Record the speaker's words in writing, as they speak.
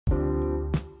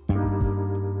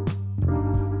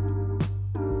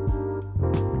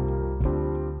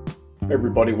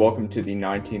Everybody, welcome to the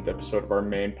 19th episode of our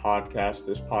main podcast.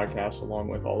 This podcast, along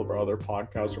with all of our other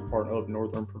podcasts, are part of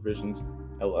Northern Provisions,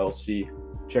 LLC.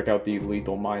 Check out the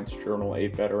Lethal Minds Journal, a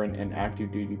veteran and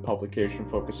active duty publication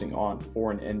focusing on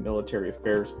foreign and military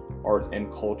affairs, art,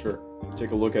 and culture.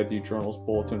 Take a look at the journal's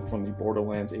Bulletin from the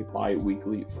Borderlands, a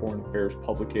bi-weekly foreign affairs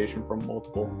publication from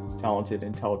multiple talented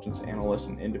intelligence analysts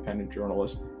and independent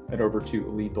journalists. Head over to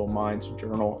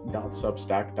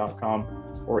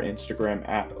lethalmindsjournal.substack.com or Instagram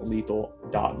at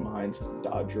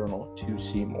lethal.minds.journal to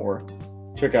see more.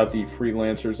 Check out the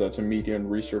Freelancers. That's a media and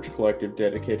research collective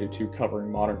dedicated to covering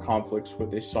modern conflicts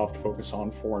with a soft focus on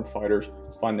foreign fighters.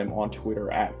 Find them on Twitter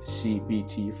at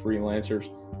CBT Freelancers,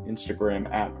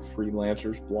 Instagram at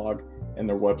freelancersblog, and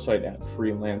their website at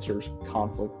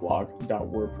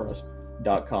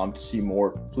freelancersconflictblog.wordpress.com to see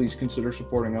more. Please consider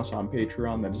supporting us on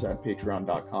Patreon. That is at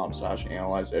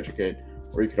patreon.com/analyzeeducate.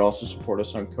 Or you could also support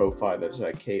us on Ko-Fi. That is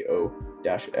at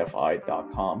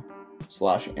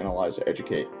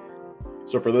ko-fi.com/analyzeeducate.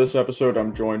 So for this episode,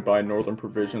 I'm joined by Northern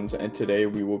Provisions, and today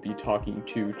we will be talking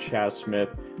to Chaz Smith.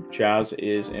 Chaz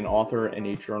is an author and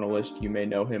a journalist. You may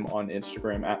know him on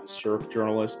Instagram at Surf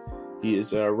Journalist. He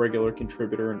is a regular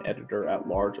contributor and editor at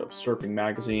large of Surfing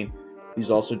Magazine.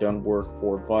 He's also done work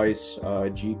for Vice,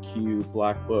 GQ,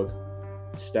 Black Book,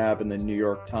 Stab, and the New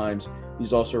York Times.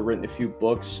 He's also written a few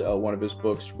books. One of his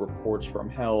books, Reports from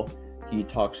Hell, he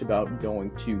talks about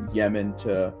going to Yemen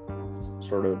to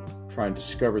sort of try and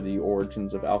discover the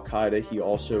origins of Al-Qaeda. He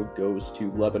also goes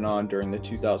to Lebanon during the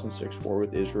 2006 war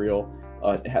with Israel.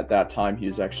 At that time, he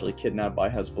was actually kidnapped by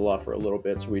Hezbollah for a little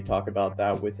bit, so we talk about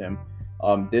that with him.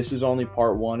 This is only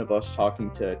part one of us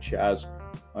talking to Chaz.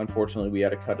 Unfortunately, we had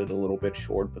to cut it a little bit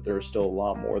short, but there is still a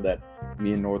lot more that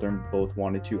me and Northern both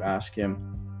wanted to ask him.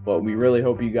 But we really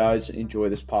hope you guys enjoy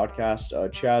this podcast.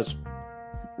 Chaz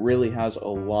really has a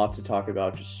lot to talk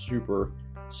about, just super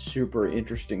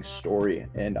interesting story,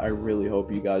 and I really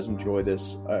hope you guys enjoy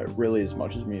this really as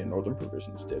much as me and Northern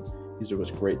Provisions did, because it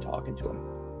was great talking to him.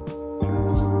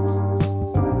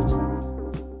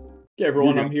 Okay,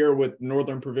 everyone, I'm here with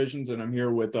Northern Provisions, and I'm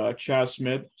here with Chaz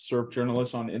Smith, Surf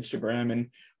Journalist on Instagram, and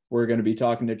we're going to be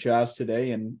talking to Chaz today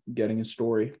and getting his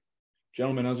story.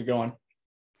 Gentlemen, how's it going?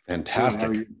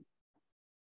 Fantastic.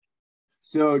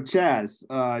 So Chaz,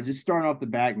 just starting off the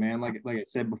back, man, like I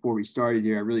said before we started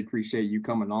here, I really appreciate you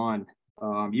coming on.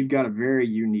 You've got a very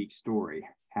unique story,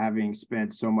 having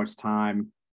spent so much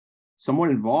time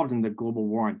somewhat involved in the global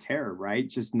war on terror, right?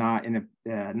 Just not in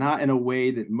a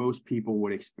way that most people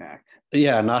would expect.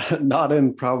 Yeah, not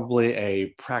in probably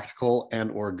a practical and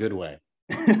or good way.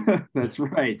 That's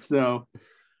right. So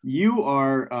you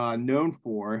are known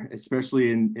for, especially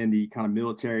in the kind of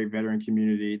military veteran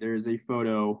community, there's a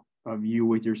photo of you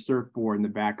with your surfboard in the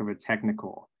back of a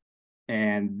technical.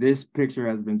 And this picture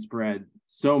has been spread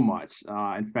so much.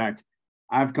 In fact,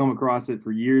 I've come across it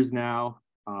for years now.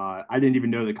 I didn't even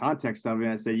know the context of it.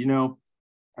 I said,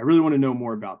 I really want to know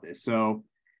more about this. So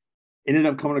ended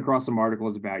up coming across some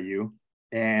articles about you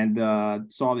and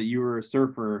saw that you were a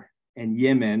surfer in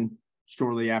Yemen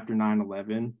shortly after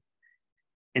 9/11.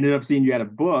 Ended up seeing you had a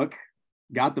book.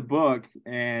 Got the book,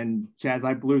 and Chaz,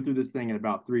 I blew through this thing in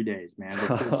about 3 days, man.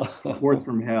 Reports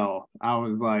from Hell. I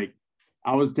was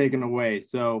taken away.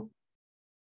 So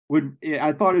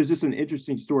I thought it was just an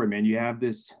interesting story, man. You have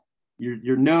this,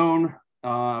 you're known,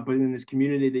 but in this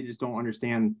community, they just don't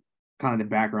understand kind of the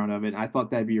background of it. And I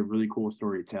thought that'd be a really cool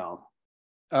story to tell.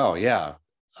 Oh, yeah.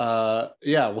 I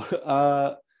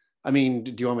mean,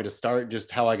 do you want me to start just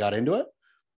how I got into it?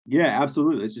 Yeah,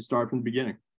 absolutely. Let's just start from the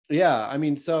beginning. Yeah, I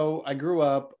mean, so I grew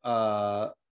up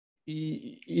on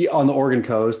the Oregon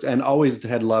coast and always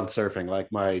had loved surfing. Like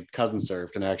my cousin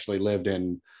surfed and actually lived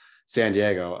in San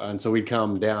Diego. And so we'd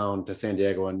come down to San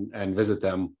Diego and visit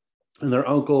them. And their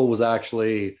uncle was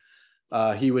actually,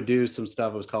 he would do some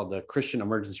stuff. It was called the Christian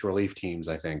Emergency Relief Teams,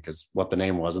 I think is what the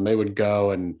name was. And they would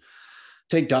go and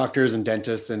take doctors and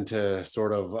dentists into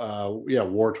sort of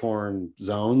war-torn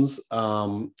zones,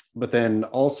 but then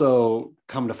also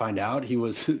come to find out he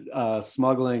was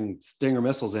smuggling Stinger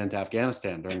missiles into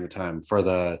Afghanistan during the time for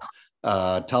the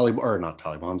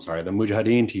the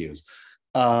Mujahideen to use.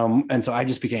 And so I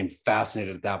just became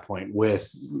fascinated at that point with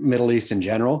Middle East in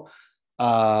general,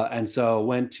 and so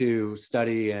went to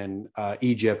study in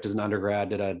Egypt as an undergrad,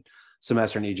 did a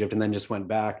semester in Egypt, and then just went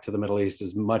back to the Middle East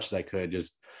as much as I could.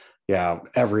 Just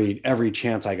every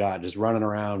chance I got, just running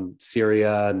around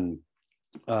Syria and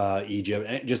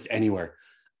Egypt, just anywhere.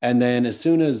 And then as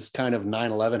soon as kind of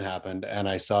 9/11 happened and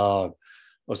I saw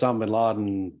Osama bin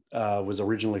Laden was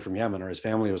originally from Yemen, or his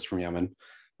family was from Yemen,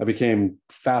 I became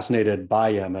fascinated by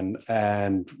Yemen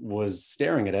and was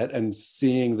staring at it and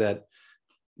seeing that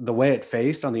the way it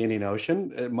faced on the Indian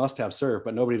Ocean, it must have surf,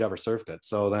 but nobody had ever surfed it.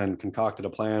 So then concocted a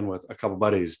plan with a couple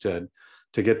buddies to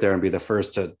get there and be the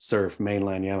first to surf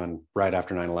mainland Yemen right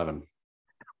after 9/11.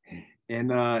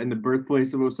 And in the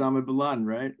birthplace of Osama bin Laden,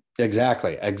 right?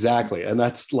 Exactly. And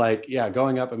that's like, yeah,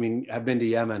 going up. I mean, I've been to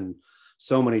Yemen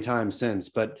so many times since,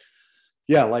 but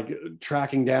yeah, like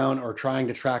tracking down or trying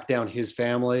to track down his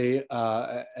family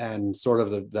and sort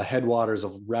of the headwaters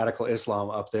of radical Islam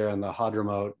up there in the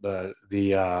Hadramaut,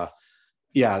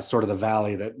 sort of the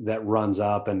valley that runs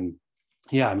up. And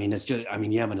yeah, I mean,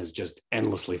 Yemen is just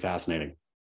endlessly fascinating.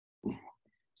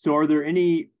 So are there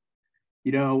any,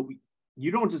 you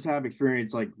don't just have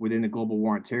experience like within the global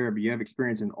war on terror, but you have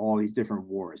experience in all these different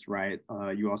wars, right?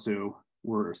 You also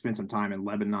spent some time in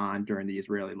Lebanon during the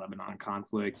Israeli-Lebanon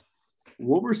conflict.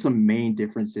 What were some main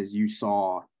differences you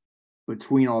saw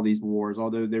between all these wars?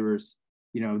 Although there was,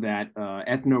 that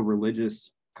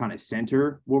ethno-religious kind of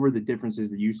center, what were the differences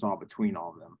that you saw between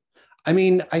all of them? I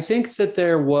mean, I think that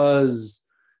there was,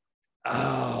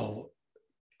 I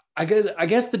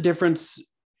guess the difference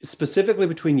specifically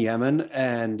between Yemen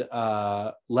and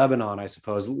Lebanon, I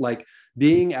suppose, like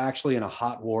being actually in a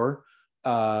hot war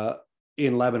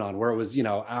in Lebanon, where it was,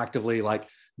 actively like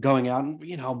going out and,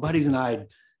 buddies and I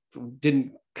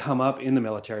didn't come up in the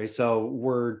military. So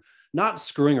we're not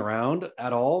screwing around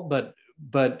at all, but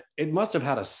it must have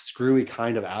had a screwy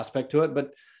kind of aspect to it.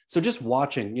 But so just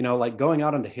watching, like going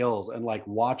out onto hills and like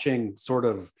watching sort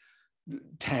of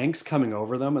tanks coming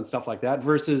over them and stuff like that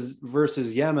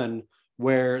versus Yemen,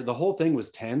 where the whole thing was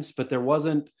tense, but there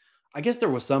wasn't, I guess there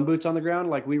was some boots on the ground.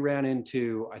 Like we ran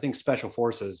into, I think, special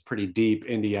forces pretty deep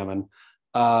into Yemen.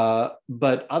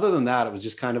 But other than that, it was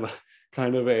just kind of a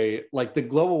like the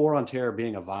global war on terror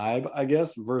being a vibe, I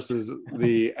guess, versus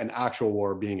an actual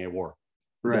war being a war.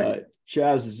 Right.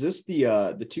 Chaz, is this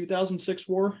the 2006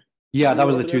 war? Yeah, that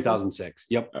was the 2006.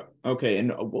 Yep. Okay.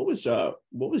 And what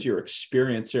was your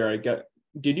experience there?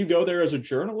 Did you go there as a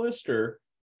journalist or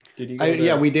did you?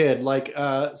 Yeah, we did. Like,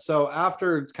 so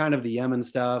after kind of the Yemen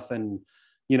stuff, and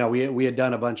we had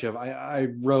done a bunch of. I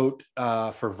wrote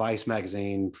for Vice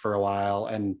magazine for a while,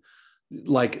 and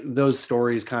like those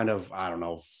stories kind of, I don't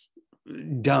know,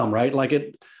 dumb, right?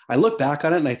 Like I look back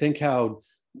on it and I think how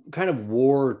kind of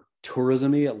war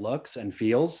tourism-y it looks and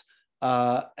feels.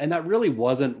 And that really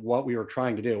wasn't what we were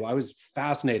trying to do. I was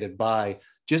fascinated by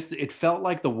it felt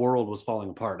like the world was falling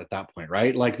apart at that point,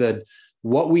 right? Like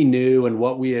what we knew and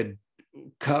what we had,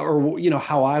 or,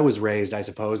 how I was raised, I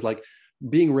suppose, like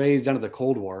being raised under the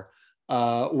Cold War,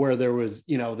 where there was,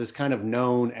 this kind of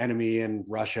known enemy in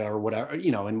Russia or whatever,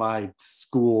 in my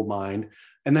school mind.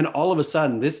 And then all of a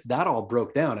sudden that all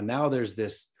broke down. And now there's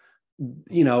this,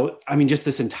 just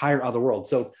this entire other world.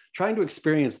 So trying to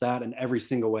experience that in every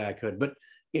single way I could, but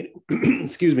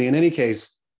excuse me, in any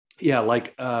case, yeah,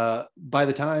 like by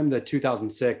the time the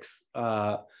 2006,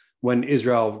 when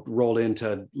Israel rolled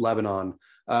into Lebanon,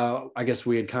 I guess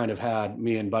we had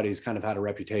me and buddies kind of had a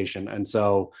reputation. And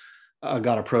so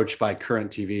got approached by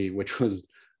Current TV, which was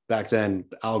back then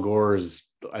Al Gore's,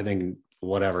 I think,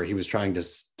 whatever, he was trying to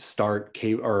start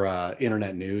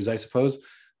internet news, I suppose.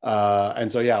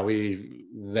 And so, yeah,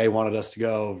 they wanted us to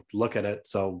go look at it.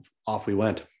 So off we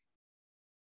went.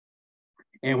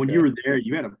 And when you were there,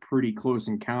 you had a pretty close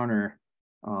encounter,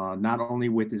 not only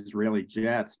with Israeli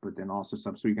jets, but then also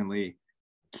subsequently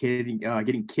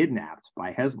getting kidnapped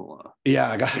by Hezbollah.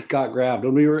 Yeah, I got grabbed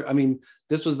when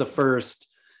this was the first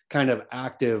kind of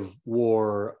active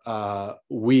war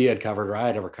we had covered or I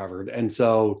had ever covered. And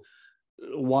so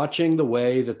watching the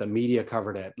way that the media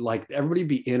covered it, like everybody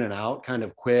be in and out kind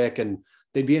of quick, and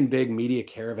they'd be in big media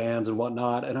caravans and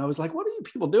whatnot. And I was like, what are you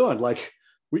people doing? Like,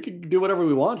 we could do whatever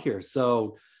we want here.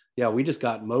 So yeah, we just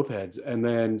got mopeds and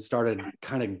then started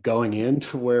kind of going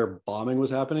into where bombing was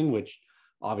happening, which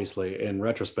obviously in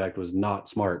retrospect was not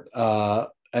smart.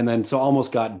 And then so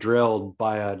almost got drilled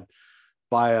by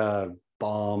a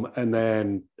bomb. And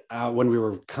then when we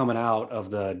were coming out of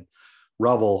the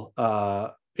rubble,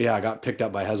 I got picked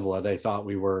up by Hezbollah. They thought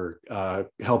we were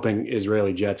helping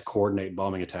Israeli jets coordinate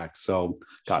bombing attacks. So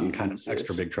got in kind of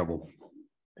extra big trouble.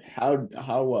 How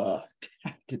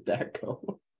did that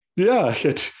go? Yeah,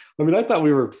 I thought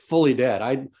we were fully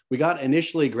dead. We got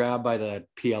initially grabbed by the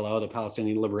PLO, the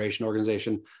Palestinian Liberation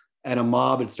Organization, and a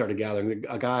mob had started gathering.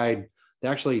 They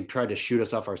actually tried to shoot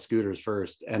us off our scooters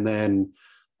first, and then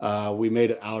we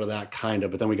made it out of that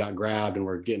but then we got grabbed and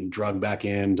we're getting drugged back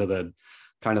into the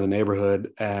kind of the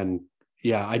neighborhood. And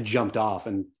yeah, I jumped off,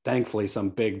 and thankfully some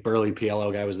big burly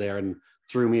PLO guy was there and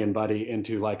threw me and buddy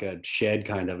into like a shed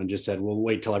kind of, and just said, we'll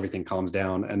wait till everything calms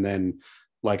down. And then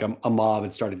like a mob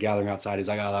had started gathering outside. He's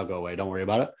like, oh, that'll go away, don't worry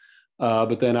about it.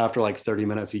 But then after like 30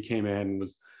 minutes, he came in,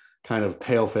 was kind of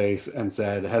pale face, and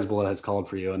said, Hezbollah has called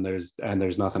for you, and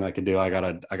there's nothing I can do. I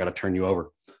gotta turn you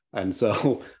over. And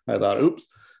so I thought, oops.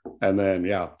 And then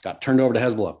got turned over to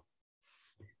Hezbollah.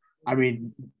 I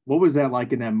mean, what was that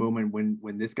like in that moment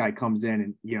when this guy comes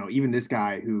in and, even this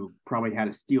guy who probably had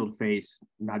a steeled face,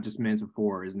 not just minutes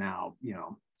before, is now,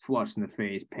 flushed in the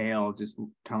face, pale, just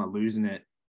kind of losing it.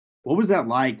 What was that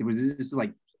like? Was it just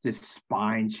like this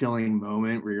spine chilling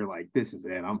moment where you're like, this is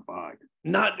it, I'm fucked?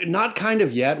 Not kind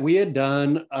of yet. We had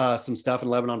done some stuff in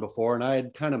Lebanon before, and I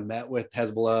had kind of met with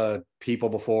Hezbollah people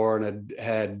before and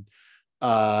had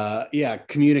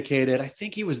communicated. I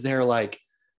think he was there like,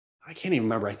 I can't even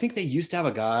remember. I think they used to have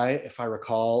a guy, if I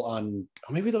recall,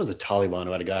 maybe that was the Taliban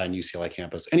who had a guy on UCLA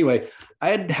campus. Anyway,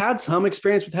 I had some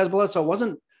experience with Hezbollah, so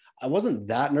I wasn't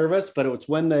that nervous, but it was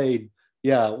when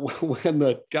when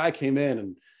the guy came in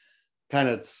and kind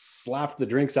of slapped the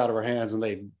drinks out of our hands and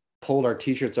they pulled our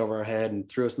t-shirts over our head and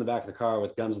threw us in the back of the car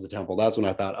with guns at the temple. That's when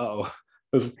I thought, oh,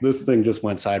 this thing just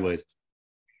went sideways.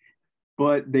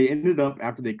 But they ended up,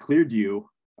 after they cleared you,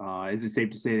 is it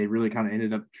safe to say they really kind of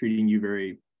ended up treating you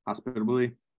very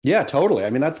hospitably? Yeah, totally. I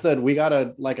mean, we got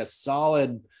a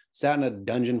solid, sat in a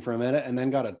dungeon for a minute and then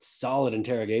got a solid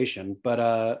interrogation. But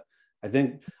I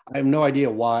think I have no idea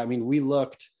why. I mean,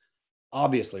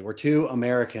 obviously we're two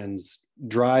Americans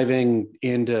driving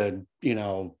into,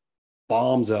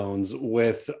 bomb zones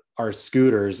with our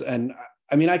scooters. And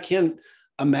I mean, I can't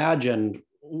imagine,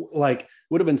 like,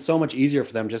 would have been so much easier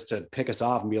for them just to pick us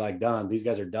off and be like, done, these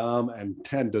guys are dumb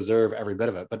and deserve every bit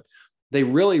of it. But they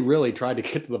really, really tried to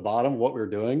get to the bottom of what we were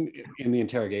doing in the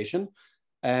interrogation.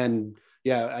 And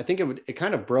I think it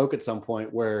kind of broke at some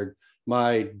point where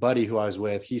my buddy who I was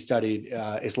with, he studied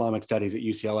Islamic studies at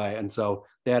UCLA. And so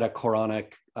they had a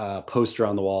Quranic poster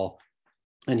on the wall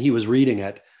and he was reading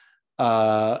it.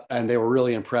 And they were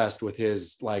really impressed with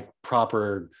his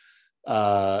proper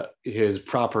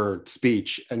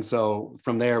speech. And so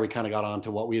from there, we kind of got on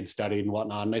to what we had studied and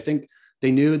whatnot. And I think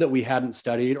they knew that we hadn't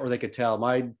studied, or they could tell.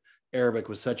 My Arabic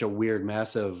was such a weird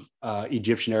mess of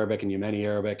Egyptian Arabic and Yemeni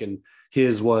Arabic. And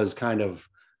his was kind of,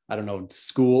 I don't know,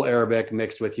 school Arabic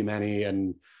mixed with Yemeni.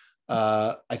 And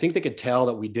I think they could tell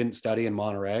that we didn't study in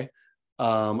Monterey.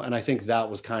 And I think that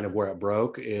was kind of where it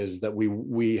broke, is that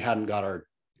we hadn't got our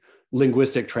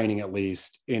linguistic training, at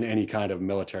least, in any kind of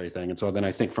military thing. And so then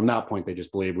I think from that point, they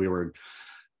just believed we were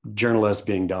journalists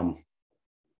being dumb.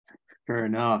 Fair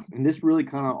enough. And this really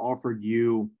kind of offered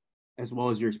you, as well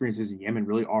as your experiences in Yemen,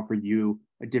 really offered you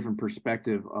a different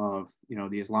perspective of,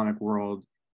 the Islamic world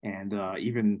and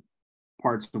even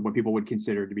parts of what people would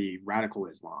consider to be radical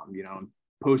Islam.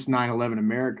 Post 9/11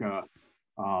 America,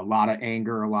 a lot of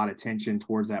anger, a lot of tension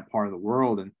towards that part of the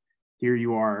world. And here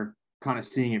you are kind of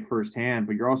seeing it firsthand,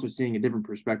 but you're also seeing a different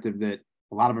perspective that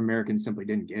a lot of Americans simply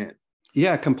didn't get.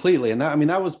 Yeah, completely. And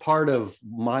that was part of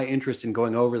my interest in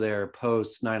going over there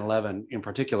post 9/11 in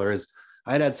particular, is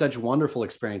I had such wonderful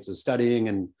experiences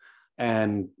studying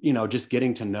and just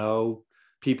getting to know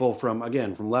people from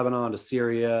Lebanon to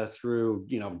Syria through,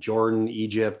 Jordan,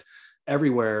 Egypt,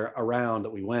 everywhere around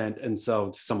that we went. And so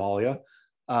Somalia.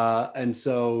 And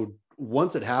so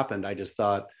once it happened, I just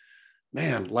thought,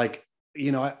 man,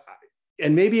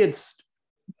 and maybe it's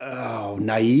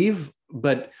naive,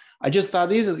 but I just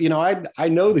thought I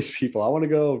know these people. I want to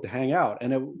go to hang out.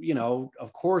 And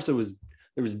of course there was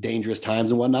dangerous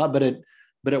times and whatnot,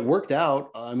 but it worked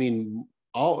out. I mean,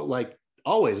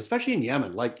 always, especially in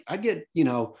Yemen, I'd get,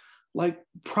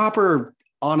 proper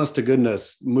honest to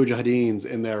goodness mujahideens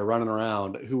in there running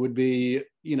around who would be,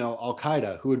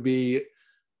 Al-Qaeda, who would be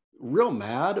real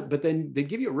mad, but then they'd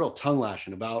give you a real tongue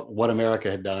lashing about what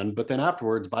America had done, but then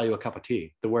afterwards buy you a cup of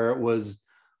tea, to where it was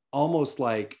almost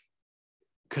like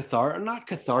not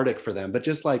cathartic for them, but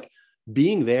just like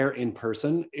being there in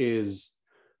person is,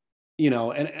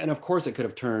 and of course it could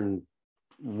have turned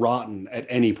rotten at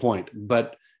any point,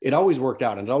 but it always worked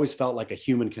out. And it always felt like a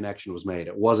human connection was made.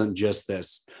 It wasn't just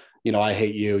this, I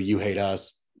hate you, you hate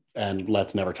us, and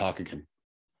let's never talk again.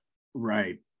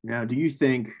 Right. Now, do you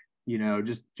think,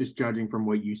 just judging from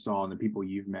what you saw and the people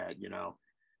you've met,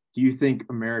 do you think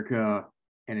America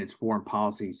and its foreign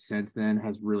policy since then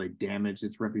has really damaged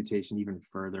its reputation even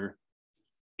further?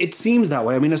 It seems that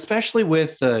way. I mean, especially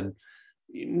with I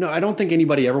don't think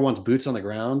anybody ever wants boots on the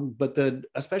ground, but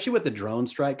especially with the drone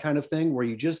strike kind of thing, where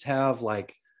you just have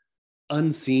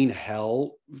unseen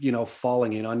hell,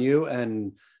 falling in on you,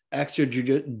 and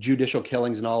extrajudicial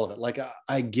killings and all of it.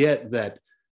 I get that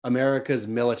America's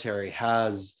military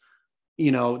has,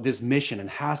 this mission and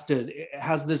has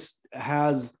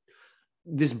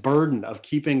this burden of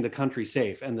keeping the country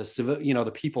safe and the civil,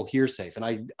 the people here safe. And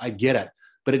I get it,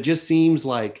 but it just seems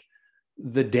like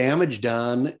the damage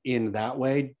done in that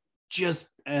way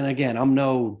and again, I'm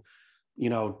no,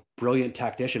 brilliant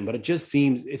tactician, but it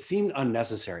seemed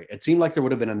unnecessary. It seemed like there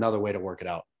would have been another way to work it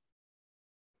out.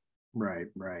 Right.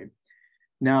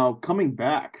 Now coming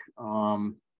back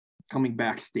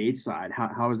stateside,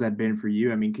 how has that been for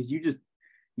you? I mean, because you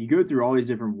go through all these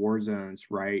different war zones,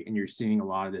 right? And you're seeing a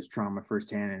lot of this trauma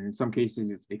firsthand, and in some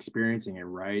cases it's experiencing it,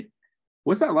 right?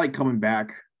 What's that like coming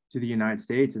back to the United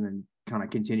States and then kind of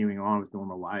continuing on with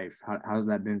normal life? How's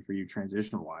that been for you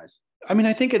transitional wise? I mean,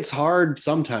 I think it's hard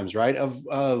sometimes, right?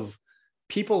 Of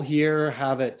people here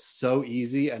have it so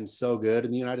easy and so good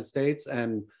in the United States,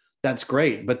 and that's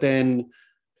great. But then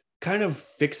kind of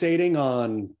fixating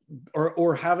on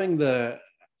or having the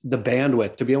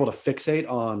bandwidth to be able to fixate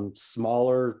on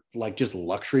smaller, like just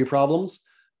luxury problems,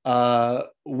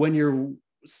 when you're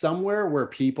somewhere where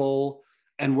people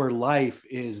and where life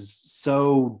is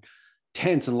so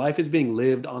tense and life is being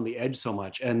lived on the edge so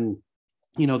much, and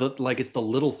it's the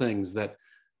little things that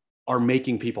are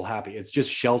making people happy. It's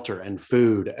just shelter and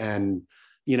food and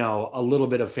a little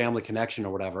bit of family connection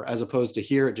or whatever, as opposed to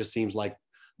here it just seems like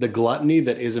the gluttony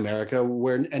that is America,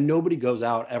 and nobody goes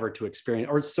out ever to experience,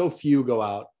 or so few go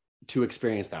out to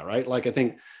experience that, right? Like I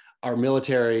think our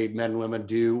military men and women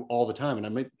do all the time, and I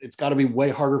mean it's got to be way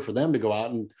harder for them to go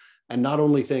out and not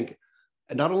only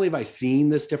have I seen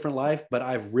this different life, but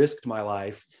I've risked my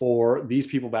life for these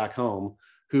people back home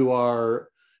who are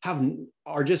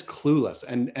just clueless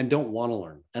and don't want to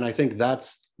learn. And I think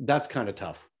that's kind of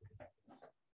tough.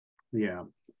 Yeah.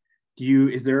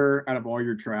 Is there, out of all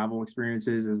your travel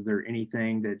experiences, is there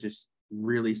anything that just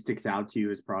really sticks out to you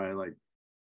as probably like,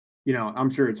 I'm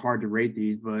sure it's hard to rate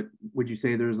these, but would you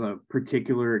say there's a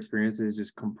particular experience that is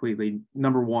just completely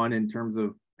number one in terms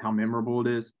of how memorable it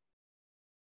is?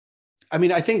 I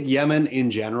mean, I think Yemen in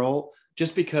general,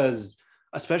 just because,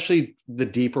 especially the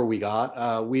deeper we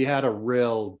got, we had a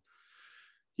real,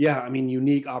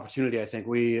 unique opportunity. I think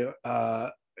we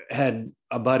had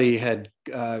a buddy had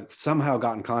somehow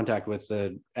got in contact with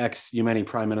the ex-Yemeni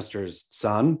prime minister's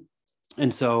son.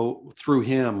 And so through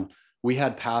him, we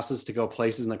had passes to go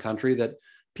places in the country that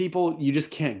people you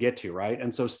just can't get to, right?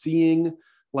 And so seeing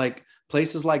like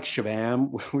places like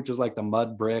Shabam, which is like the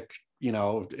mud brick,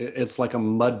 it's like a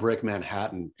mud brick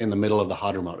Manhattan in the middle of the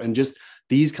Hadramaut, and just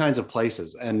these kinds of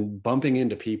places, and bumping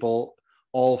into people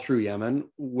all through Yemen,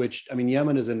 which, I mean,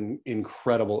 Yemen is an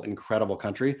incredible, incredible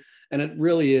country. And it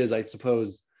really is, I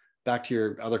suppose, back to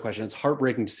your other question, it's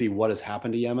heartbreaking to see what has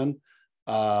happened to Yemen,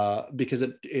 because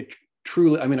it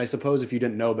truly, I mean, I suppose if you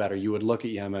didn't know better, you would look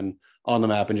at Yemen on the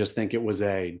map and just think it was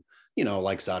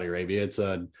like Saudi Arabia, it's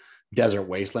a desert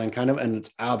wasteland kind of, and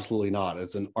it's absolutely not.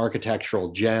 It's an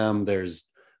architectural gem. Is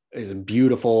a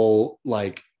beautiful,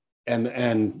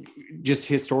 and just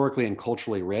historically and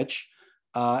culturally rich.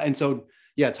 And so,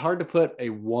 yeah, it's hard to put a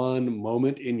one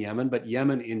moment in Yemen, but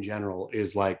Yemen in general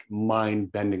is like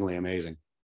mind-bendingly amazing.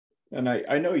 And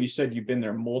I know you said you've been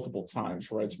there multiple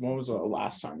times, right? So when was the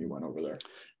last time you went over there?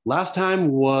 Last time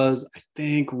was, I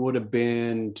think, would have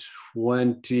been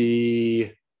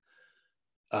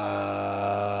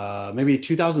maybe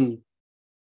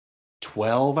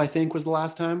 2012, I think, was the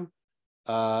last time.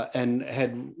 And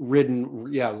had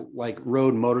ridden,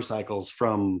 rode motorcycles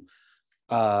from,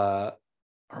 or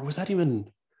was that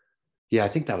even, I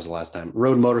think that was the last time.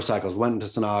 Rode motorcycles, went into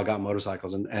Sana'a, got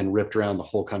motorcycles, and ripped around the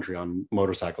whole country on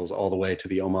motorcycles all the way to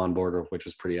the Oman border, which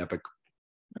was pretty epic.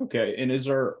 Okay. And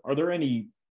are there any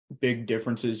big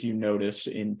differences you notice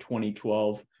in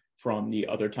 2012 from the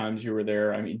other times you were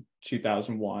there? I mean,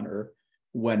 2001 or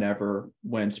whenever,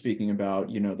 when speaking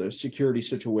about, the security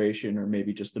situation or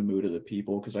maybe just the mood of the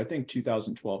people? Because I think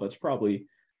 2012, that's probably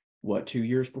 2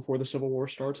 years before the Civil War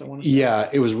starts, I want to say. Yeah,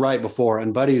 it was right before.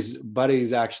 And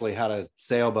Buddies actually had a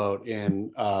sailboat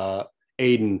in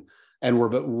Aden, and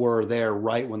were there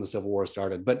right when the Civil War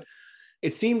started. But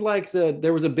it seemed like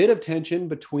there was a bit of tension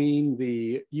between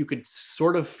you could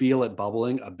sort of feel it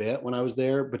bubbling a bit when I was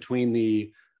there, between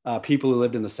the people who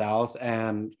lived in the South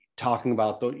and talking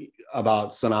about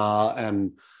Sana'a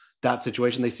and that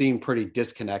situation. They seemed pretty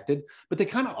disconnected, but they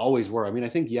kind of always were. I mean, I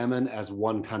think Yemen as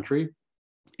one country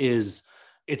it's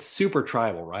super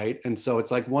tribal, right? And so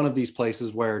it's like one of these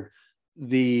places where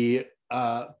the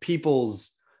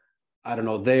people's, I don't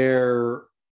know, their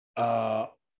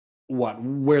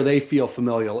where they feel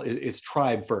familial is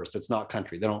tribe first. It's not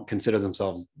country. They don't consider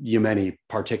themselves Yemeni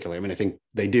particularly. I mean, I think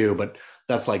they do, but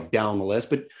that's like down the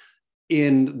list. But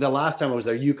in the last time I was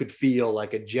there, you could feel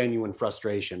like a genuine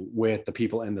frustration with the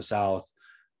people in the South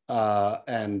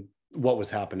and what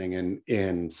was happening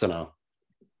in Sana'a.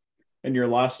 And your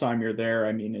last time you're there,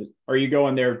 I mean, are you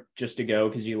going there just to go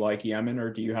because you like Yemen,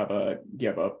 or do you have a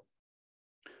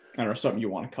I don't know, something you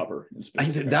want to cover in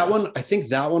specific areas? I think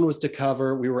that one was to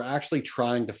cover. We were actually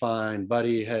trying to find,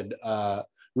 Buddy had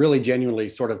really genuinely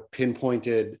sort of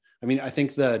pinpointed. I mean, I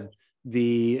think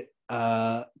the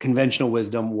conventional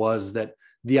wisdom was that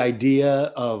the idea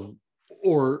of,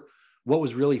 or what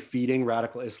was really feeding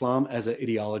radical Islam as an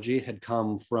ideology had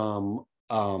come from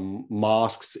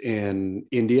mosques in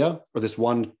India, or this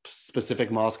one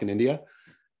specific mosque in India.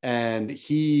 And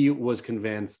he was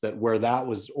convinced that where that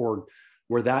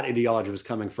ideology was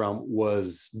coming from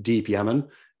was deep Yemen.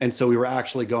 And so we were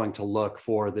actually going to look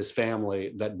for this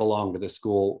family that belonged to this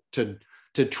school to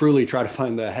truly try to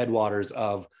find the headwaters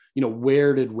of,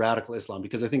 where did radical Islam,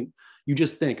 because I think you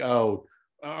just think, oh,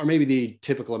 or maybe the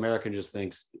typical American just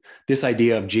thinks this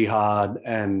idea of jihad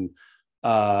and,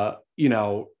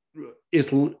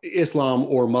 Islam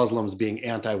or Muslims being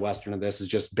anti-Western, and this is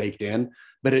just baked in,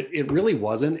 but it really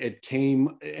wasn't. It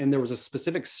came, and there was a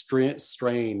specific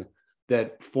strain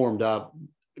that formed up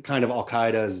kind of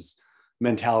Al-Qaeda's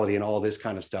mentality and all this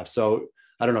kind of stuff. So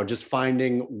I don't know, just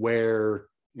finding where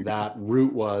that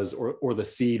root was, or the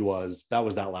seed was, that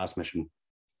was that last mission.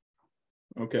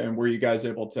 Okay. And were you guys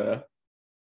able to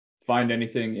find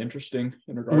anything interesting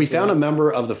in regards We to found that? a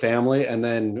member of the family, and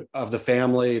then of the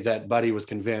family that Buddy was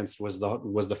convinced was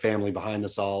the family behind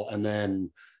this all. And then,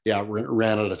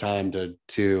 ran out of time to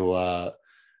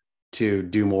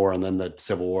do more. And then the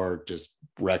Civil War just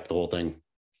wrecked the whole thing.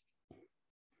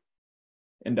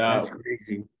 And That's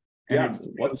crazy. yeah, And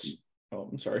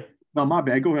I'm sorry. no, my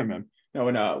bad. Go ahead, man. No,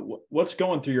 and what's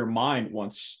going through your mind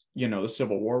once, the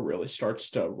Civil War really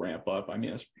starts to ramp up? I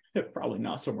mean, it's probably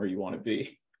not somewhere you want to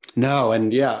be. No,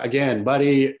 and again,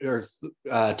 Buddy, or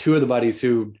two of the buddies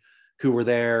who were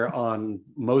there on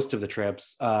most of the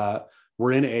trips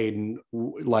were in Aden.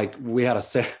 Like, we had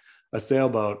a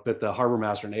sailboat that the harbor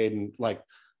master in Aden, like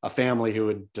a family who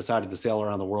had decided to sail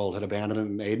around the world, had abandoned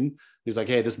it in Aden. He's like,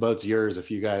 hey, this boat's yours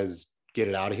if you guys get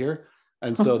it out of here.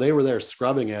 And so they were there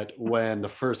scrubbing it when the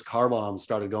first car bombs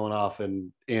started going off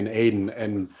in Aden.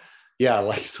 And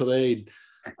so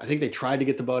I think they tried to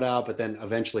get the boat out, but then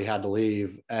eventually had to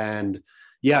leave. And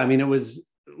I mean, it was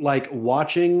like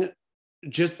watching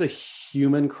just the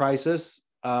human crisis.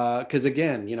 Cause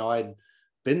again, I'd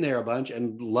been there a bunch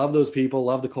and love those people,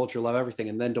 love the culture, love everything.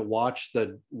 And then to watch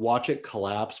it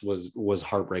collapse was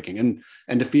heartbreaking,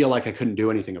 and to feel like I couldn't do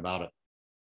anything about it.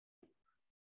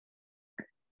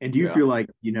 And do you feel like,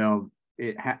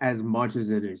 as much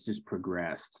as it has just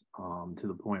progressed to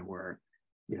the point where,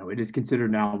 it is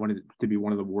considered now to be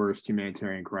one of the worst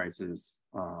humanitarian crises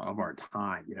of our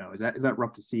time? Is that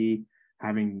rough to see,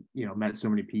 having, met so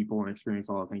many people and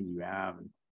experienced all the things you have, and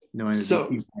knowing that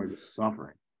these people are just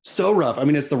suffering? So rough. I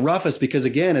mean, it's the roughest because,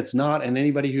 again, it's not, and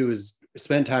anybody who has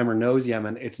spent time or knows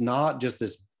Yemen, it's not just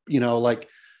this, like,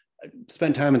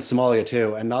 spent time in Somalia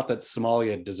too. And not that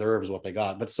Somalia deserves what they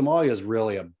got, but Somalia is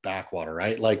really a backwater,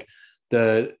 right? Like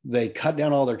they cut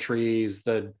down all their trees.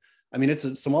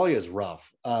 Somalia is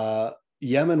rough.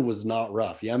 Yemen was not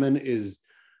rough. Yemen is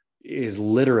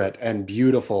literate and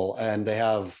beautiful. And they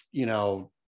have,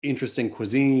 interesting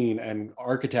cuisine and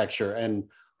architecture and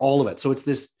all of it. So it's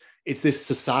this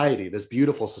society, this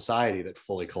beautiful society that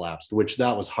fully collapsed, which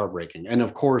that was heartbreaking. And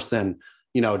of course, then,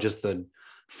 just the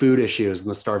food issues and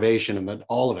the starvation and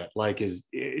all of it, like, is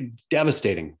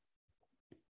devastating.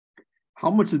 How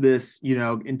much of this,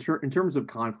 in terms of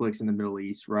conflicts in the Middle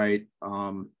East, right?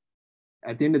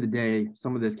 At the end of the day,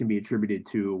 some of this can be attributed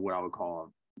to what I would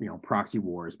call, proxy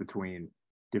wars between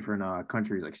different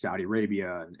countries like Saudi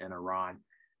Arabia and Iran.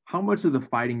 How much of the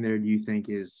fighting there do you think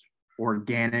is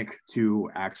organic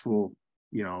to actual,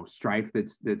 strife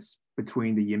that's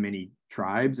between the Yemeni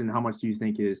tribes, and how much do you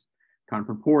think is kind of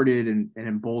purported and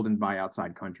emboldened by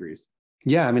outside countries?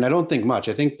 Yeah, I mean, I don't think much.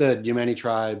 I think the Yemeni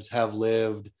tribes have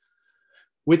lived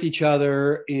with each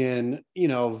other in,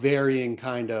 varying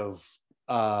kind of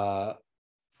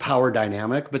power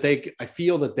dynamic, but I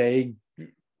feel that they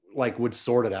would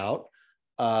sort it out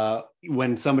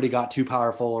when somebody got too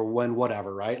powerful, or when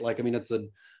whatever, right? Like, I mean, I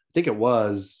think it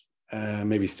was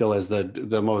maybe still is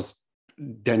the most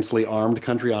densely armed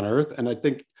country on earth. And I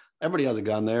think everybody has a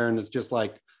gun there, and it's just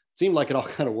like, seemed like it all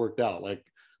kind of worked out. Like,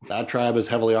 that tribe is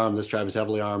heavily armed, this tribe is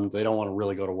heavily armed. They don't want to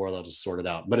really go to war. They'll just sort it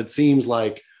out. But it seems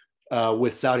like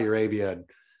with Saudi Arabia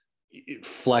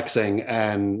flexing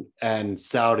and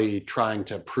Saudi trying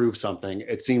to prove something,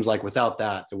 it seems like without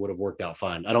that, it would have worked out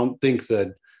fine. I don't think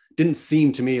didn't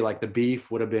seem to me like the beef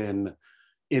would have been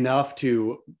enough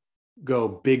to go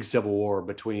big civil war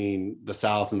between the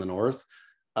South and the North.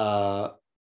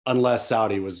 unless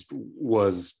Saudi was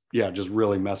just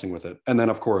really messing with it. And then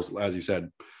of course, as you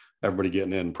said, everybody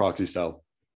getting in proxy style.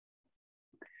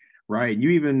 Right. You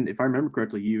even, if I remember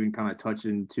correctly, you even kind of touch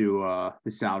into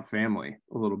the Saud family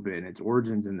a little bit and its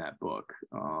origins in that book.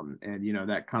 And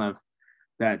that kind of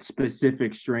that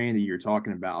specific strain that you're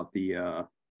talking about, the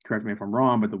correct me if I'm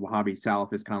wrong, but the Wahhabi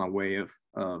Salafist kind of way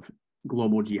of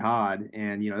global jihad.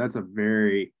 And that's a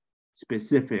very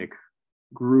specific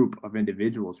group of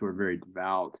individuals who are very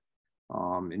devout.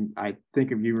 And I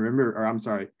think if you remember, or I'm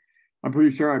sorry, I'm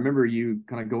pretty sure I remember you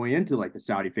kind of going into like the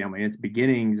Saudi family and its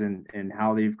beginnings and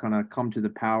how they've kind of come to the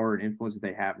power and influence that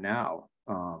they have now.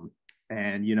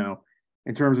 And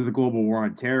in terms of the global war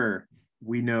on terror,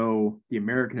 we know the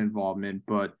American involvement,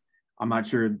 but I'm not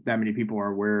sure that many people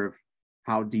are aware of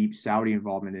how deep Saudi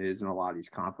involvement is in a lot of these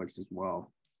conflicts as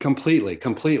well. Completely.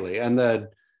 And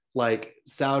like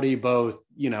Saudi both,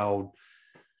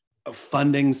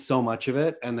 funding so much of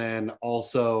it, and then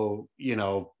also,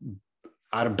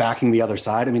 out of backing the other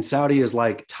side. I mean, Saudi is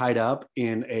like tied up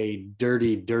in a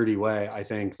dirty way. I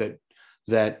think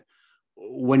that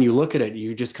when you look at it,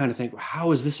 you just kind of think,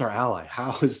 how is this our ally?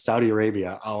 How is Saudi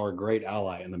Arabia our great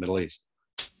ally in the Middle East?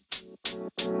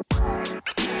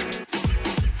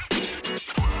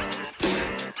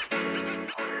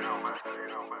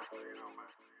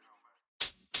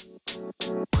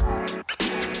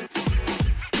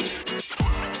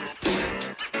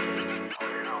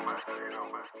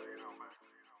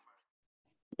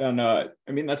 And I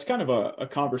mean, that's kind of a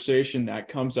conversation that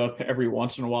comes up every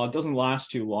once in a while. It doesn't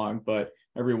last too long, but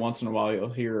every once in a while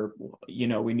you'll hear,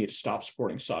 we need to stop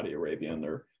supporting Saudi Arabia and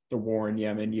their war in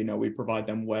Yemen. We provide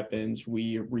them weapons,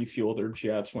 we refuel their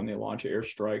jets when they launch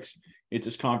airstrikes. It's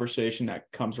this conversation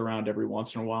that comes around every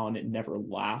once in a while and it never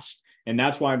lasts. And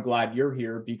that's why I'm glad you're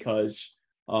here, because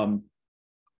the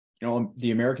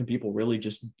American people really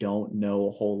just don't know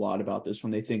a whole lot about this.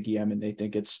 When they think Yemen, they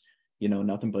think it's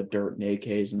nothing but dirt and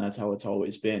AKs, and that's how it's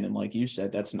always been. And like you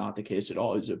said, that's not the case at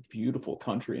all. It's a beautiful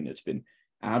country, and it's been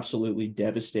absolutely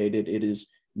devastated. It is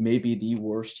maybe the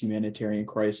worst humanitarian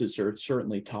crisis, or it's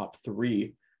certainly top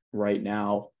 3 right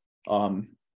now.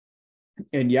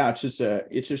 And yeah, it's just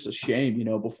a shame.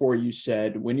 Before you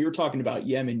said, when you were talking about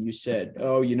Yemen, you said,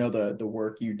 oh, the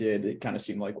work you did, it kind of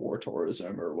seemed like war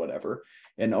tourism or whatever.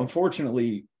 And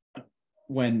unfortunately,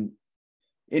 when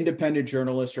independent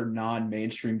journalists or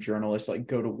non-mainstream journalists like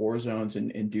go to war zones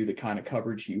and do the kind of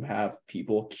coverage you have,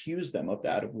 people accuse them of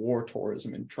that, of war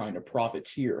tourism and trying to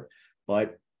profiteer.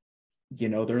 But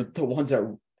they're the ones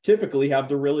that typically have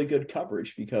the really good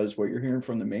coverage, because what you're hearing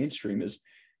from the mainstream is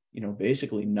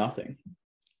basically nothing.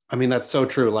 I mean, that's so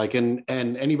true. Like, and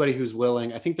anybody who's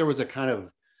willing, I think there was a kind of,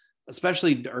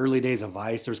 especially the early days of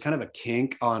Vice, there was kind of a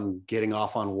kink on getting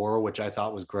off on war, which I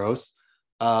thought was gross.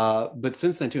 But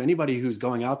since then, too, anybody who's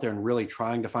going out there and really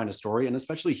trying to find a story, and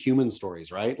especially human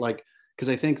stories, right? Like, because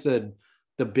I think that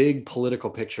the big political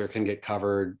picture can get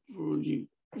covered, I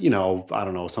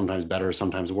don't know, sometimes better,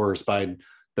 sometimes worse by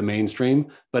the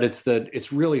mainstream, but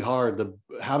it's really hard.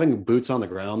 Having boots on the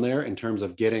ground there in terms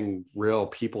of getting real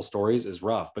people stories is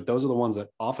rough, but those are the ones that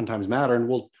oftentimes matter and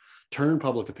will turn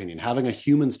public opinion. Having a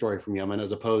human story from Yemen,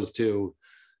 as opposed to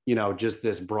just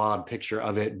this broad picture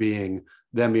of it being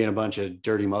them being a bunch of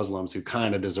dirty Muslims who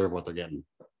kind of deserve what they're getting.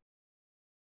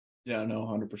 Yeah, no,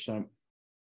 100%.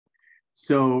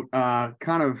 So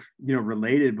kind of,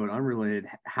 related but unrelated,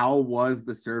 how was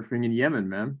the surfing in Yemen,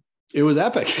 man? It was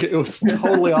epic. It was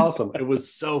totally awesome. It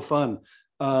was so fun.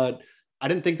 I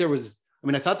didn't think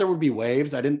I thought there would be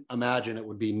waves. I didn't imagine it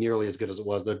would be nearly as good as it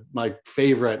was. My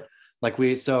favorite,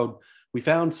 we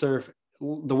found surf,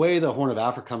 the way the Horn of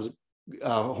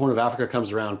Africa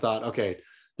comes around, thought, okay,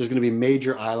 there's going to be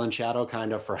major island shadow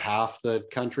kind of for half the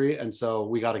country. And so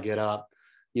we got to get up,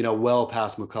 well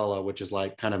past Mukalla, which is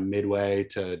like kind of midway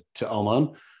to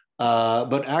Oman.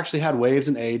 But actually had waves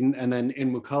in Aden. And then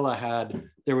in Mukalla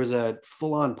there was a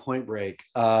full-on point break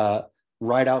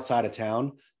right outside of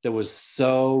town that was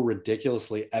so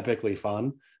ridiculously epically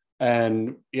fun.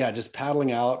 And yeah, just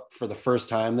paddling out for the first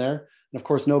time there. And of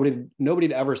course, nobody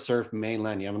had ever surfed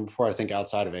mainland Yemen before, I think,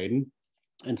 outside of Aden.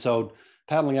 And so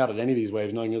paddling out at any of these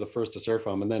waves, knowing you're the first to surf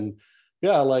them, and then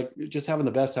just having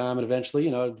the best time. And eventually,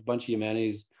 a bunch of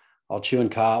Yemenis all chewing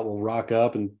cot will rock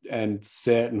up and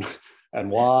sit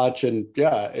and watch. And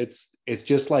yeah, it's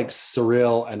just like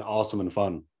surreal and awesome and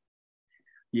fun.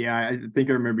 Yeah, I think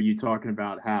I remember you talking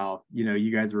about how,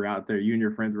 you guys were out there, you and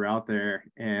your friends were out there,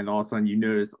 and all of a sudden you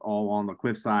notice all on the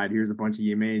cliffside, here's a bunch of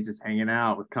Yemenis just hanging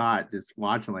out with cot, just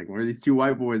watching, like, what are these 2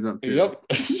 white boys up to? Yep.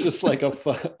 It's just like a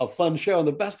fun show. And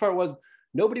the best part was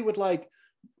nobody would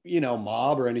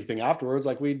mob or anything afterwards.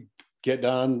 Like, we'd get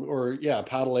done or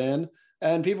paddle in,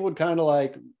 and people would kind of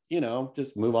like,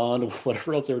 just move on to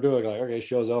whatever else they were doing. Like, okay,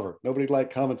 show's over. Nobody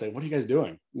like come and say, what are you guys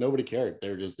doing? Nobody cared. They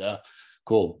were just,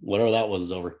 cool. Whatever that was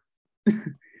is over.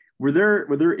 Were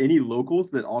there any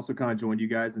locals that also kind of joined you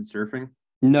guys in surfing?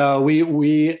 No, we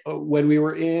when we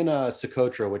were in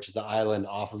Socotra, which is the island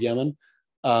off of Yemen,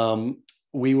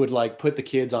 we would like put the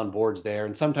kids on boards there,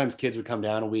 and sometimes kids would come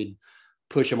down and we'd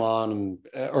push them on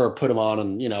or put them on,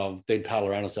 and they'd paddle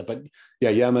around and stuff. But yeah,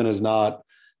 Yemen is not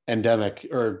endemic,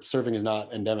 or surfing is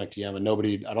not endemic to Yemen.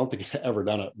 Nobody, I don't think, had ever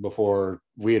done it before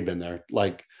we had been there.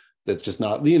 Like, that's just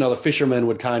not, the fishermen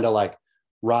would kind of like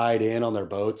ride in on their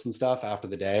boats and stuff after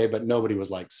the day, but nobody was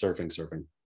like surfing.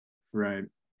 Right.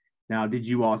 Now, did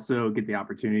you also get the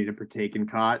opportunity to partake in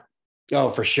caught? Oh,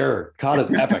 for sure. Caught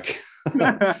is epic.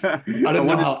 I didn't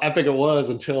know how epic it was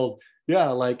until,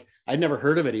 like I'd never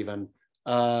heard of it even.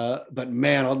 But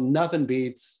man, nothing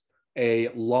beats a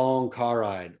long car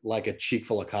ride like a cheek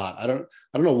full of caught. I don't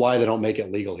know why they don't make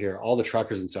it legal here. All the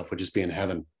truckers and stuff would just be in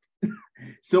heaven.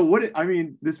 So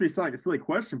this may sound like a silly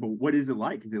question, but what is it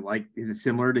like? Is it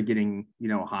similar to getting,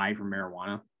 high from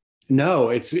marijuana?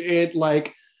 No,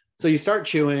 so you start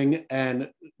chewing, and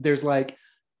there's like,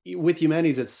 with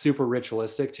Yemenis, it's super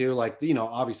ritualistic too. Like,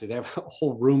 obviously they have a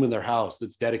whole room in their house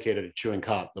that's dedicated to chewing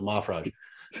caught, the mafraj.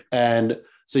 And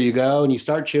so you go and you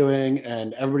start chewing,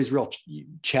 and everybody's real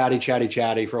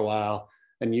chatty for a while.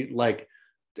 And you like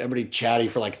everybody chatty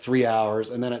for like 3 hours.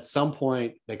 And then at some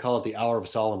point they call it the Hour of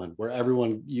Solomon, where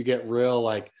you get real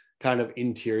like kind of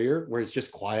interior, where it's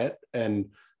just quiet and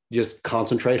just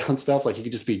concentrate on stuff. Like you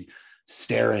could just be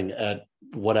staring at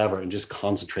whatever and just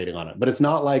concentrating on it. But it's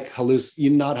not like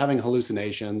you're not having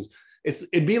hallucinations.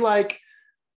 It'd be like,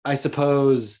 I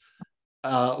suppose,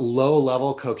 low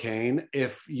level cocaine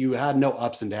if you had no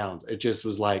ups and downs. It just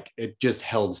was like, it just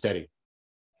held steady.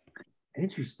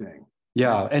 Interesting.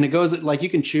 Yeah. And it goes like, you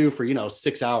can chew for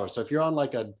 6 hours. So if you're on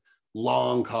like a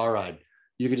long car ride,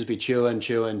 you could just be chewing,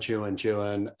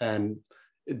 and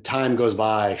time goes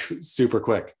by super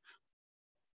quick.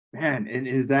 Man, and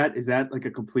is that like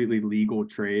a completely legal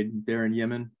trade there in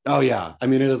Yemen? Oh yeah, I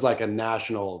mean, it is like a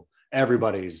national,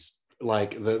 everybody's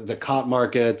like the caught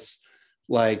markets,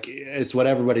 like it's what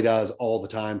everybody does all the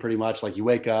time, pretty much. Like you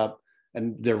wake up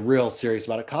and they're real serious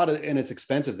about it. Caught, and it's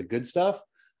expensive. The good stuff,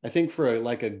 I think, for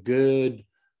like a good,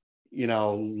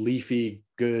 leafy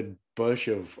good bush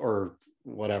or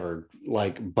whatever,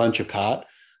 like bunch of caught,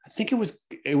 I think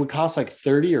it would cost like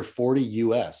 30 or 40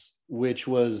 US,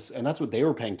 and that's what they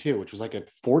were paying too, which was like a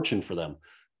fortune for them.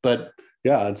 But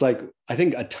yeah, it's like, I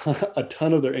think a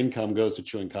ton of their income goes to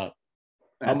chewing caught.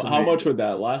 How much would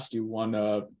that last you? One,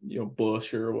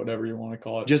 bush or whatever you want to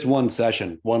call it? Just one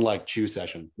session, one like chew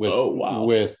session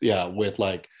with, with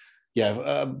like,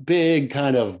 a big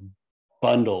kind of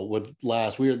bundle would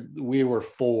last. We were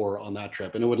 4 on that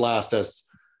trip, and it would last us,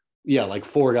 like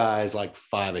 4 guys, like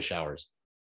 5-ish hours.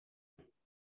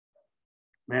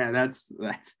 Man,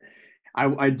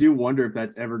 I do wonder if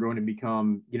that's ever going to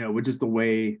become, with just the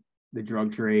way the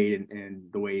drug trade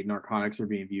and the way narcotics are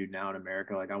being viewed now in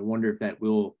America. Like, I wonder if that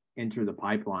will enter the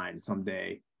pipeline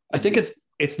someday. I think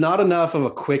it's not enough of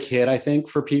a quick hit, I think,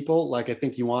 for people. Like, I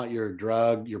think you want your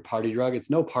party drug. It's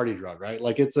no party drug, right?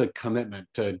 Like, it's a commitment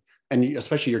to, and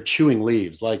especially you're chewing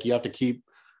leaves. Like, you have to keep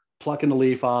plucking the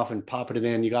leaf off and popping it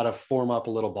in. You got to form up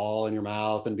a little ball in your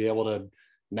mouth and be able to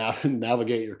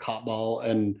navigate your caught ball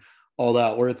and all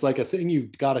that, where it's like a thing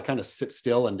you've got to kind of sit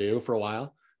still and do for a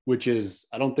while, which is,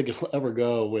 I don't think it'll ever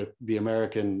go with the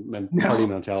American party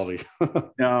mentality.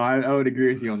 No, I would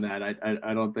agree with you on that.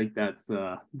 I don't think that's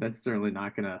certainly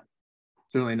not gonna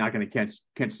catch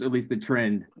at least the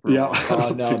trend. Yeah.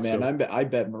 Oh no, man. So. I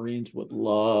bet Marines would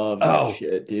love that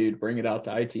shit, dude. Bring it out to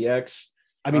ITX.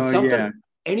 I mean,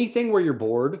 anything where you're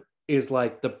bored is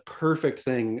like the perfect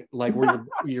thing. Like where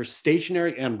you're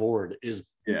stationary and bored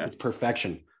it's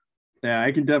perfection. Yeah,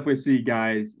 I can definitely see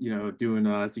guys,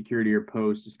 doing security or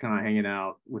post, just kind of hanging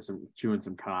out with chewing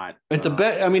some caught.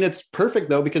 I mean, it's perfect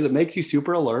though, because it makes you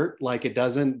super alert. Like it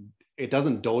doesn't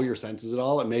dull your senses at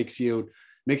all. It makes you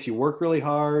work really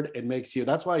hard. It makes you,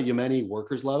 that's why Yemeni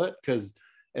workers love it, because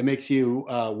it makes you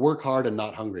work hard and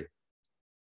not hungry.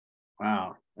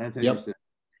 Wow, that's interesting. Yep.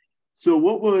 So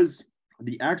what was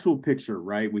the actual picture,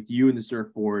 right, with you and the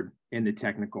surfboard and the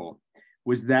technical?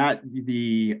 Was that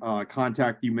the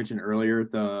contact you mentioned earlier?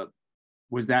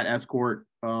 Was that escort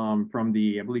from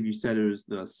I believe you said it was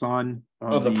the son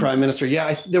of the prime minister?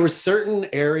 Yeah, there were certain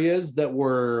areas that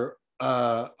were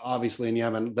obviously in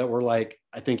Yemen that were like,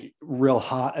 I think, real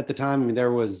hot at the time. I mean,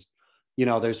 there was,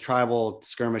 there's tribal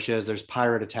skirmishes, there's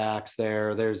pirate attacks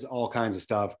there's all kinds of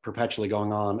stuff perpetually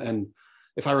going on. And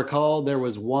if I recall, there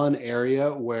was one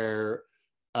area where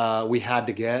we had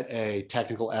to get a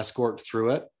technical escort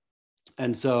through it.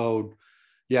 And so,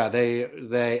 yeah,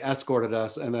 they escorted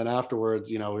us. And then afterwards,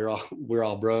 we were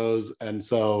all bros. And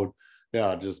so,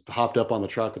 yeah, just hopped up on the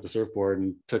truck with the surfboard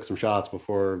and took some shots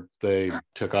before they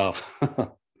took off.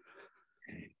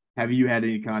 Have you had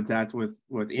any contact with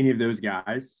any of those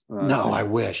guys? No, I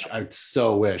wish. I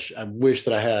so wish. I wish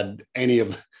that I had any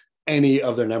of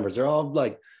their numbers. They're all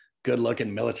like good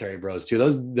looking military bros too.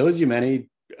 Those Yemeni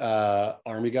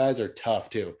army guys are tough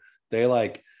too.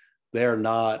 They're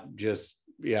not just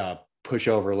push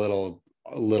over little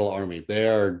army.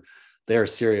 They're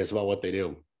serious about what they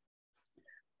do.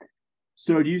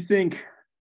 So do you think,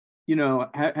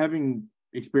 having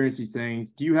experienced these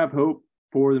things, do you have hope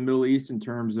for the Middle East in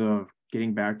terms of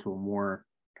getting back to a more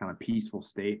kind of peaceful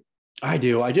state? I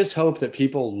do. I just hope that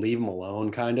people leave them alone,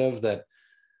 kind of, that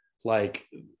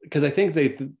because I think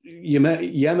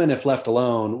Yemen, if left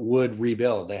alone, would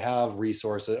rebuild. They have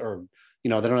resources, or, they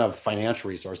don't have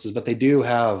financial resources, but they do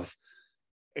have,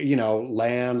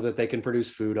 land that they can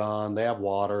produce food on. They have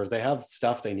water, they have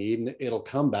stuff they need, and it'll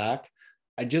come back.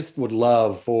 I just would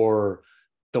love for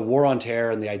the war on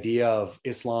terror and the idea of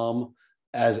Islam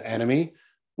as enemy,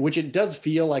 which it does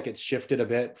feel like it's shifted a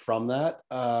bit from that,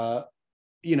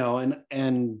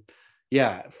 and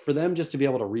yeah, for them just to be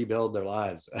able to rebuild their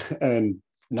lives and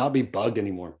not be bugged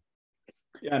anymore.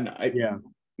 Yeah. And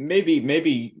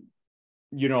maybe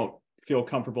you don't feel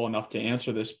comfortable enough to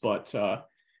answer this, but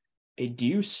do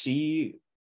you see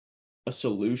a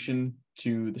solution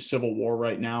to the civil war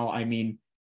right now? I mean,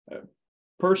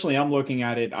 personally, I'm looking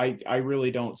at it. I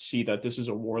really don't see that this is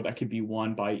a war that could be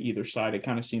won by either side. It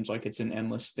kind of seems like it's an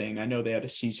endless thing. I know they had a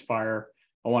ceasefire,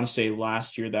 I want to say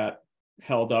last year, that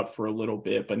held up for a little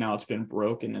bit, but now it's been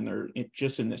broken and they're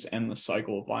just in this endless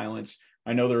cycle of violence.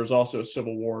 I know there was also a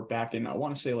civil war back in, I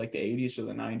want to say like the 80s or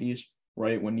the 90s,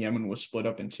 right? When Yemen was split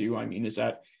up in two. I mean,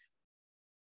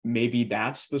 maybe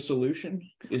that's the solution?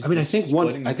 I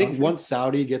think once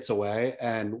Saudi gets away,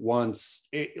 and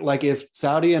if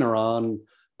Saudi and Iran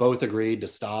both agreed to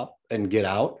stop and get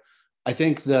out, I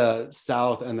think the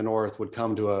South and the North would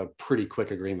come to a pretty quick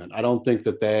agreement. I don't think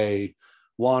that they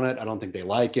want it. I don't think they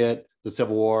like it. The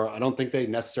civil war, I don't think they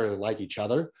necessarily like each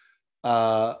other.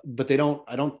 But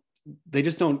they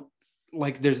just don't,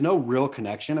 like, there's no real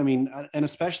connection. I mean, and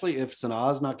especially if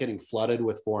Sana'a is not getting flooded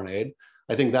with foreign aid,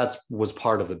 I think was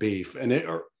part of the beef, and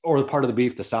or part of the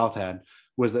beef the South had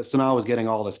was that Sana'a was getting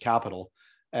all this capital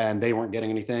and they weren't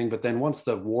getting anything. But then once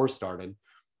the war started,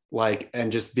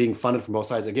 and just being funded from both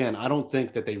sides, again, I don't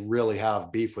think that they really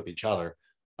have beef with each other.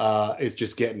 It's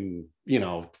just getting,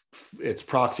 it's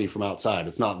proxy from outside.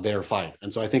 It's not their fight.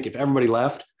 And so I think if everybody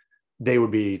left, they'd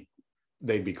be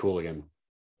cool again.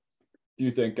 Do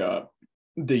you think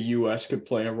the U.S. could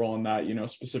play a role in that,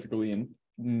 specifically in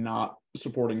not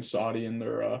supporting Saudi in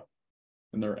their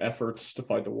efforts to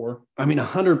fight the war? I mean,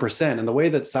 100%. And the way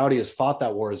that Saudi has fought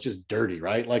that war is just dirty,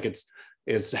 right? Like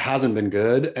it hasn't been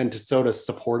good. And to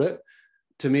support it,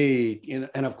 to me,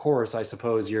 and of course, I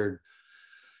suppose you're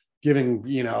giving,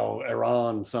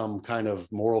 Iran some kind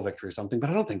of moral victory or something, but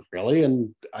I don't think really.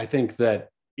 And I think that,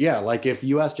 if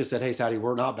US just said, hey, Saudi,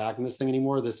 we're not backing this thing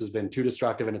anymore. This has been too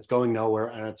destructive and it's going nowhere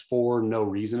and it's for no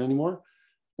reason anymore.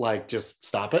 Just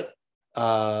stop it.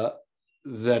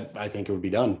 That I think it would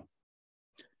be done.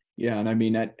 Yeah. And I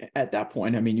mean, at that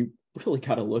point, I mean, you really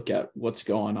got to look at what's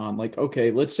going on. Like,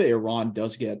 okay, let's say Iran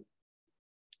does get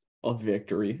a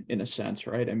victory in a sense,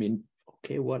 right? I mean,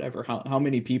 okay, whatever. How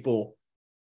many people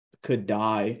could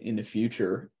die in the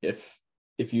future if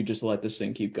you just let this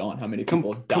thing keep going? How many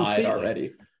people died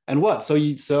already? And what?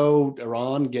 So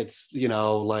Iran gets,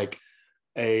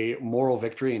 a moral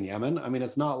victory in Yemen. I mean,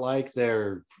 it's not like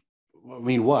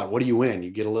what do you win? You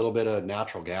get a little bit of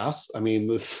natural gas. I mean,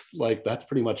 that's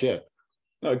pretty much it.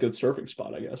 A good surfing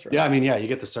spot, I guess, right? Yeah, I mean, yeah, you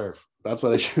get the surf. That's why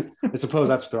they should. I suppose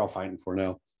that's what they're all fighting for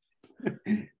now.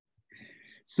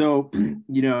 So,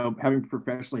 having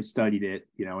professionally studied it,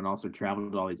 and also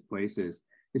traveled to all these places,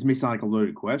 this may sound like a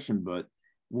loaded question, but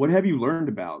what have you learned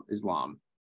about Islam?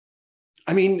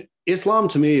 I mean, Islam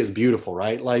to me is beautiful,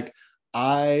 right?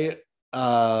 I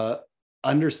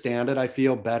understand it. I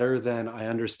feel better than I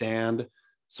understand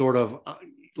sort of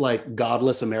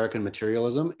godless American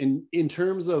materialism in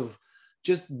terms of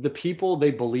just the people.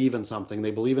 They believe in something.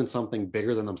 They believe in something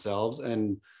bigger than themselves.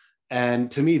 And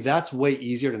to me, that's way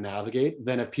easier to navigate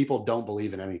than if people don't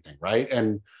believe in anything, right?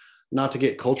 And not to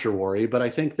get culture worry, but I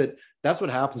think that that's what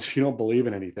happens if you don't believe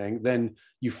in anything. Then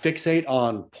you fixate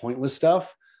on pointless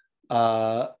stuff,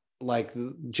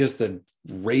 just the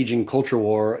raging culture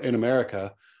war in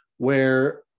America,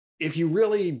 where if you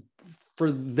really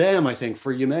for them, I think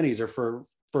for Yemenis or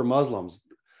for Muslims,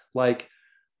 like,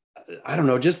 I don't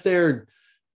know, just it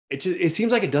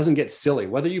seems like it doesn't get silly,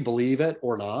 whether you believe it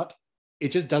or not.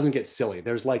 It just doesn't get silly.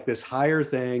 There's like this higher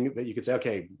thing that you could say,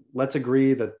 okay, let's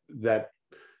agree that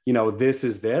this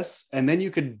is this, and then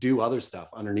you could do other stuff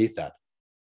underneath that.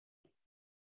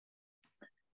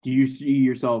 Do you see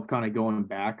yourself kind of going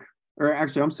back? Or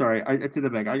actually, I'm sorry, I take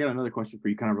that back. I got another question for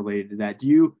you, kind of related to that. Do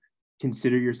you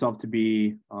consider yourself to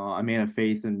be a man of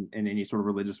faith in any sort of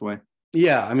religious way?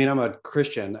 Yeah, I mean, I'm a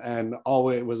Christian, and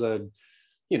always was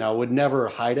would never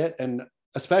hide it. And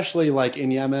especially like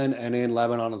in Yemen and in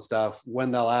Lebanon and stuff,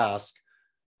 when they'll ask,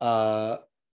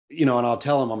 and I'll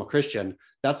tell them I'm a Christian,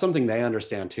 that's something they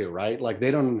understand too, right? Like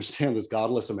they don't understand this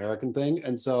godless American thing.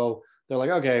 And so they're like,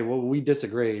 okay, well, we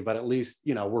disagree, but at least,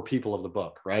 we're people of the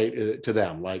book, right? To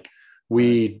them, like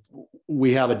we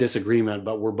have a disagreement,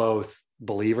 but we're both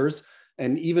believers.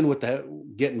 And even with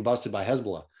getting busted by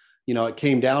Hezbollah, it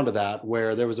came down to that,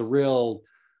 where there was a real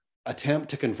attempt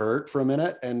to convert for a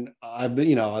minute. And I've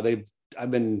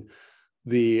been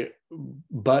the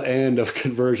butt end of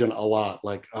conversion a lot.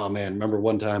 Like, oh man, remember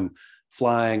one time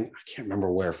flying, I can't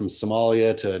remember where, from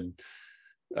Somalia to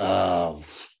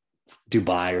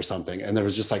Dubai or something. And there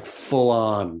was just like full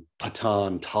on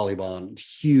Pathan, Taliban,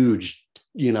 huge,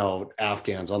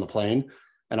 Afghans on the plane.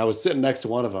 And I was sitting next to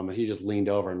one of them, and he just leaned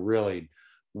over and really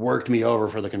worked me over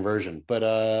for the conversion. But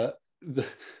at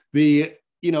the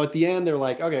end, they're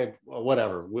like, okay, well,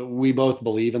 whatever. We both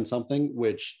believe in something,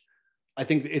 which I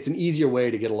think it's an easier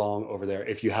way to get along over there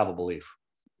if you have a belief.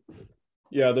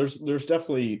 Yeah, there's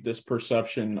definitely this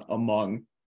perception among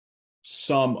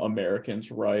some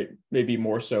Americans, right? Maybe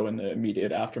more so in the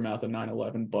immediate aftermath of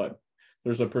 9/11, but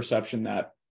there's a perception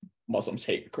that Muslims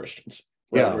hate Christians.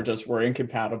 Right? Yeah. We're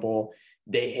incompatible.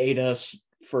 They hate us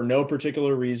for no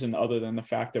particular reason other than the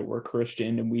fact that we're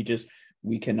Christian, and we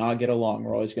cannot get along.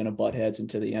 We're always going to butt heads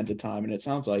until the end of time. And it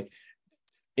sounds like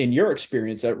in your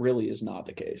experience, that really is not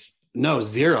the case. No,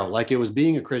 zero. Like, it was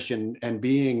being a Christian and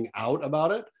being out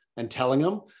about it and telling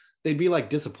them, they'd be like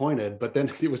disappointed, but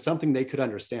then it was something they could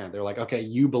understand. They're like, okay,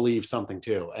 you believe something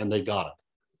too. And they got it.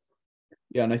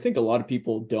 Yeah. And I think a lot of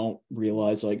people don't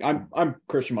realize, like, I'm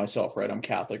Christian myself, right? I'm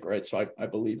Catholic, right? So I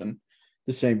believe in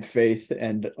the same faith.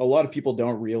 And a lot of people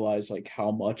don't realize like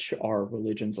how much our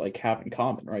religions like have in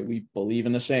common, right? We believe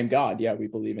in the same God. Yeah, we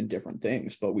believe in different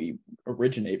things, but we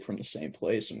originate from the same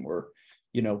place, and we're,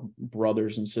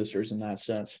 brothers and sisters in that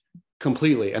sense.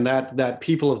 Completely. And that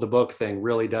people of the book thing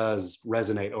really does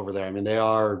resonate over there. I mean, they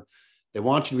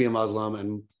want you to be a Muslim,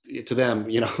 and to them,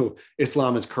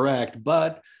 Islam is correct,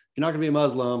 but if you're not going to be a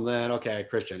Muslim, then okay,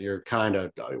 Christian, you're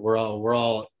we're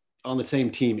all on the same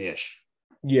team-ish.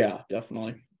 Yeah,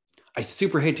 definitely. I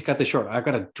super hate to cut this short. I've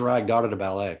got to drag Dada to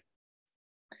ballet.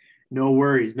 No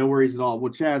worries at all.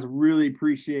 Well, Chaz, really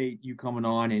appreciate you coming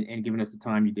on and giving us the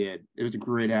time you did. It was a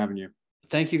great having you.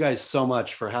 Thank you guys so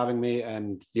much for having me.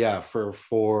 And yeah,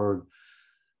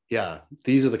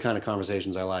 these are the kind of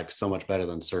conversations I like so much better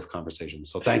than surf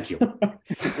conversations. So thank you.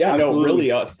 Yeah, no,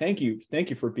 really. Thank you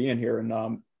for being here.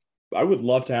 And I would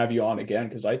love to have you on again,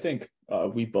 because I think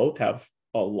we both have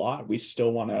a lot we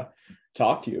still want to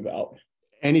talk to you about.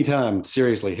 Anytime.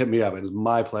 Seriously, hit me up. It is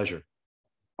my pleasure.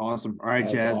 Awesome. All right,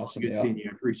 Chaz. Awesome. Good seeing you.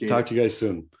 I appreciate it. Talk to you guys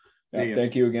soon. Yeah,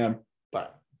 thank you again. Bye.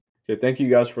 Okay, thank you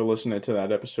guys for listening to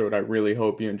that episode. I really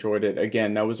hope you enjoyed it.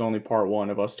 Again, that was only part one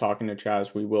of us talking to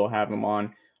Chaz. We will have him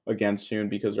on again soon,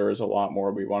 because there is a lot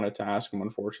more we wanted to ask him.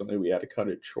 Unfortunately, we had to cut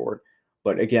it short.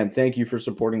 But again, thank you for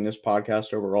supporting this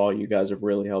podcast overall. You guys have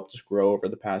really helped us grow over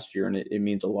the past year, and it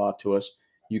means a lot to us.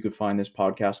 You could find this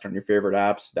podcast on your favorite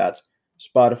apps. That's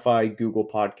Spotify, Google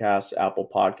Podcasts, Apple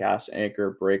Podcasts,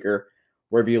 Anchor, Breaker.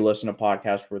 Wherever you listen to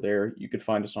podcasts, we're there. You could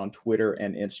find us on Twitter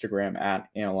and Instagram at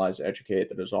Analyze Educate.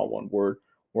 That is all one word.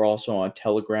 We're also on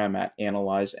Telegram at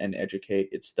Analyze and Educate.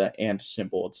 It's the and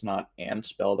symbol. It's not and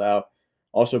spelled out.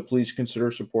 Also, please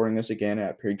consider supporting us again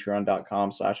at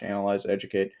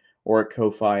patreon.com/analyzeeducate or at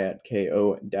Ko-Fi at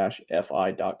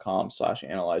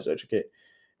ko-fi.com/analyzeeducate.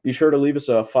 Be sure to leave us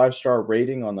a 5-star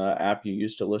rating on the app you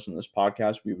use to listen to this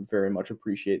podcast. We would very much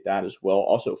appreciate that as well.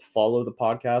 Also, follow the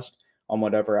podcast on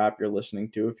whatever app you're listening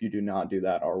to if you do not do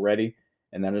that already.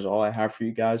 And that is all I have for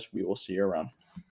you guys. We will see you around.